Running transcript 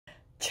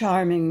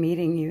charming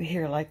meeting you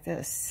here like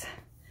this.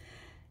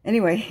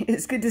 Anyway,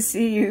 it's good to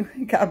see you.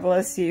 God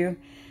bless you.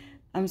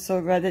 I'm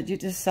so glad that you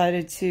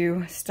decided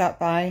to stop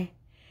by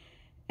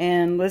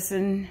and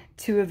listen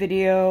to a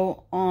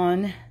video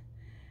on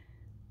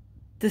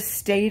the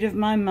state of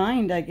my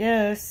mind, I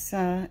guess.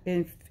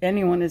 If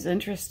anyone is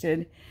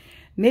interested,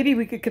 maybe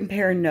we could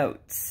compare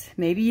notes.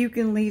 Maybe you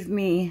can leave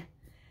me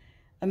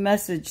a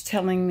message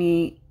telling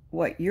me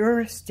what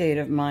your state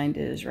of mind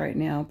is right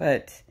now.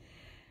 But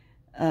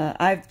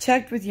I've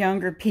checked with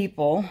younger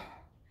people.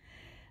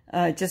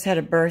 I just had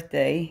a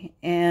birthday,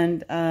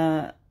 and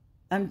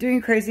I'm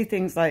doing crazy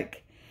things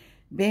like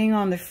being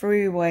on the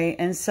freeway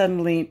and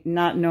suddenly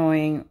not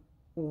knowing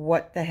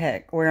what the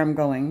heck, where I'm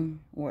going,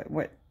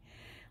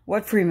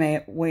 what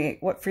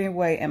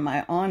freeway am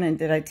I on, and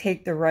did I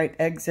take the right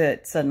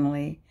exit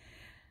suddenly?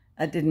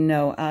 I didn't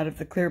know, out of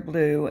the clear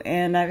blue.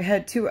 And I've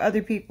had two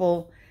other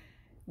people,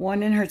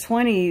 one in her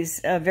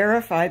 20s,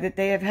 verify that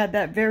they have had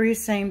that very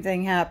same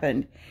thing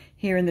happen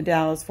here in the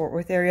Dallas-Fort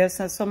Worth area.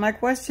 So my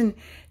question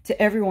to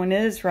everyone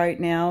is right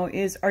now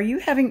is, are you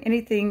having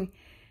anything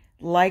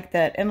like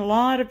that? And a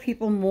lot of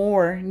people,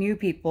 more new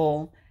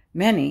people,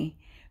 many,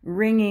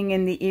 ringing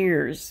in the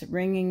ears,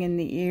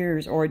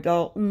 or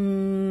adult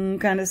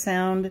kind of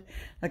sound,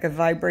 like a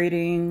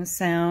vibrating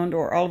sound,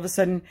 or all of a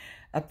sudden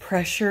a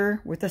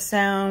pressure with a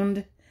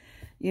sound,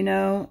 you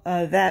know,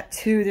 that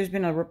too. There's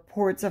been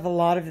reports of a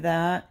lot of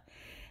that.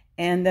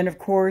 And then, of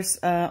course,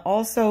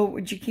 also,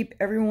 would you keep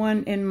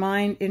everyone in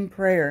mind in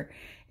prayer?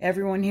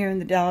 Everyone here in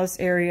the Dallas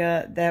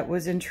area that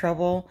was in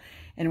trouble.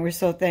 And we're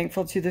so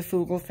thankful to the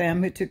Fugel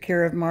family who took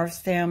care of Marv's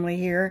family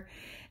here.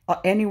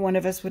 Any one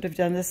of us would have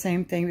done the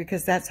same thing,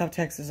 because that's how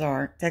Texans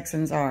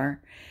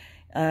are.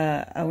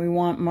 We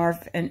want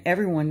Marv and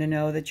everyone to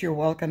know that you're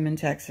welcome in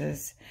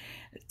Texas.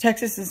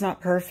 Texas is not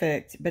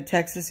perfect, but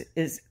Texas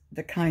is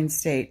the kind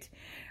state.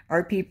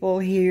 Our people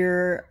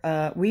here,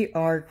 we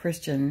are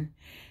Christian.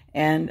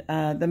 And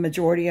the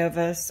majority of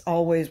us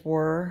always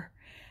were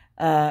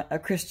a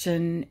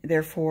Christian.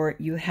 Therefore,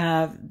 you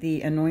have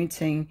the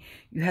anointing.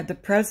 You have the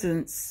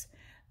presence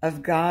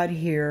of God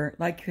here,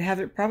 like you have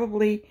it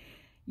probably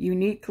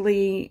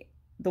uniquely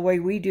the way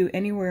we do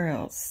anywhere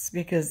else,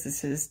 because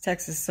this is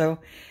Texas. So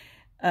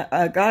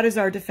God is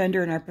our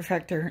defender and our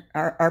protector.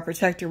 Our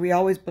protector. We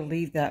always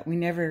believed that. We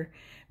never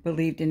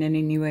believed in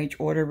any New Age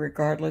order,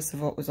 regardless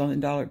of what was on the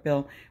dollar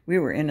bill. We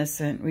were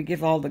innocent. We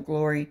give all the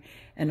glory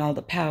and all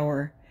the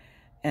power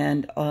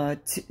and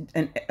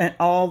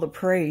all the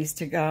praise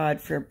to God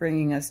for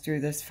bringing us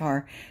through this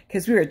far,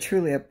 because we are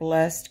truly a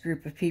blessed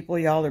group of people.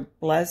 Y'all are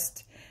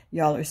blessed.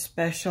 Y'all are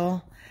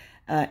special.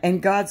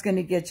 And God's going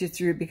to get you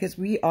through, because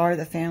we are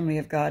the family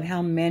of God.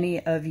 How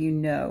many of you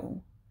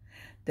know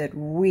that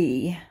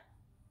we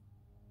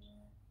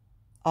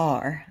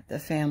are the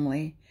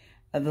family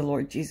of the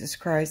Lord Jesus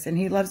Christ, and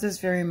He loves us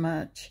very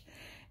much?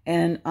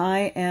 And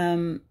I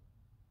am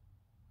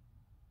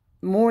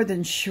more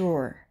than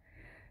sure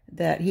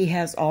that He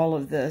has all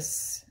of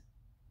this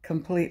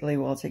completely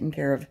well taken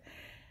care of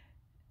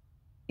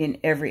in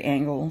every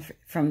angle,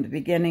 from the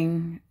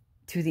beginning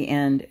to the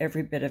end.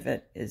 Every bit of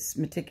it is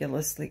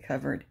meticulously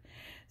covered.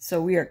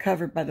 So we are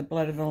covered by the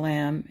blood of the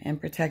Lamb and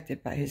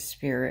protected by His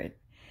Spirit.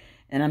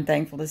 And I'm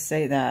thankful to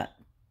say that.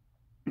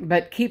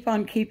 But keep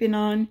on keeping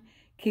on,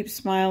 keep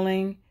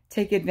smiling,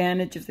 take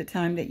advantage of the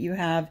time that you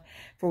have,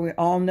 for we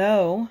all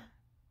know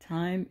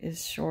time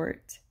is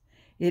short.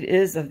 It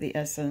is of the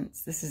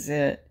essence. This is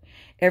it.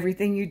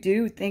 Everything you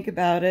do, think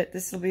about it.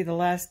 This will be the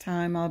last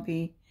time I'll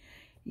be,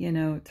 you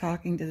know,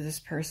 talking to this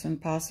person,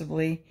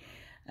 possibly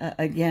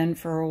again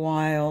for a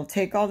while.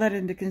 Take all that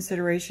into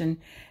consideration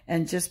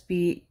and just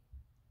be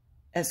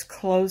as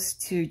close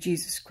to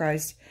Jesus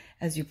Christ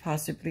as you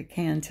possibly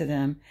can to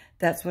them.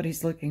 That's what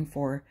He's looking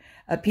for.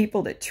 A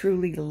people that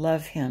truly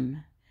love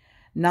Him,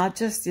 not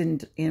just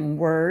in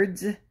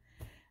words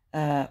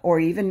or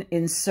even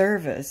in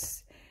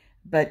service,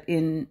 but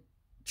in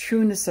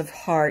trueness of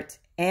heart,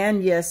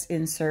 and yes,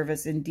 in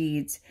service, in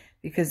deeds,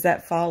 because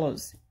that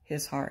follows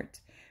His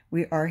heart.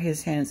 We are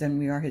His hands and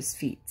we are His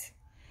feet.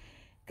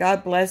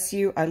 God bless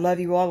you. I love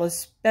you all. A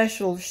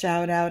special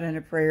shout out and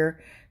a prayer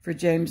for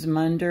James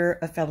Munder,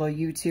 a fellow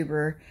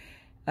YouTuber,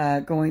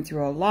 going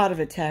through a lot of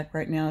attack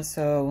right now.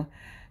 So,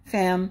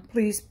 fam,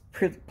 please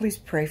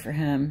pray for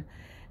him.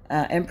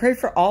 And pray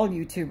for all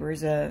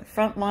YouTubers,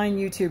 frontline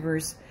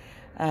YouTubers.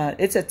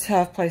 It's a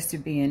tough place to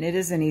be in. It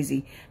isn't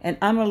easy. And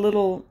I'm a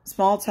little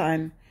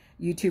small-time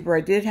YouTuber.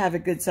 I did have a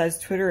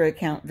good-sized Twitter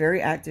account,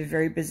 very active,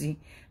 very busy,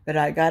 but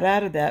I got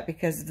out of that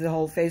because of the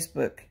whole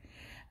Facebook,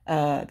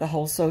 the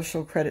whole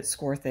social credit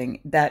score thing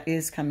that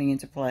is coming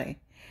into play.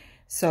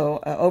 So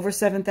over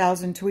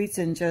 7,000 tweets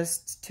in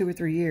just 2 or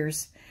 3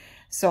 years.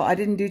 So I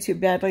didn't do too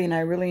badly, and I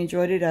really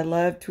enjoyed it. I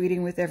love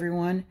tweeting with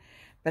everyone,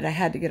 but I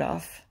had to get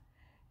off,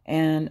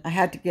 and I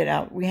had to get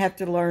out. We have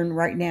to learn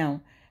right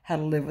now how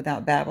to live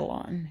without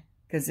Babylon,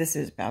 because this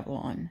is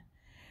Babylon.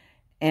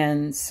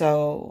 And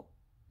so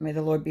may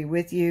the Lord be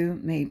with you.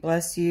 May He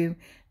bless you.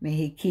 May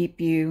He keep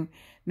you.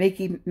 May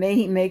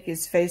He make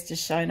His face to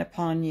shine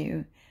upon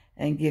you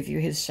and give you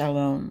His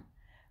shalom.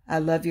 I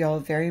love you all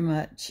very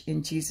much.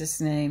 In Jesus'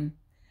 name,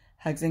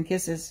 hugs and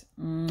kisses.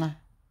 Mwah.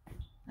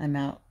 I'm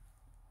out.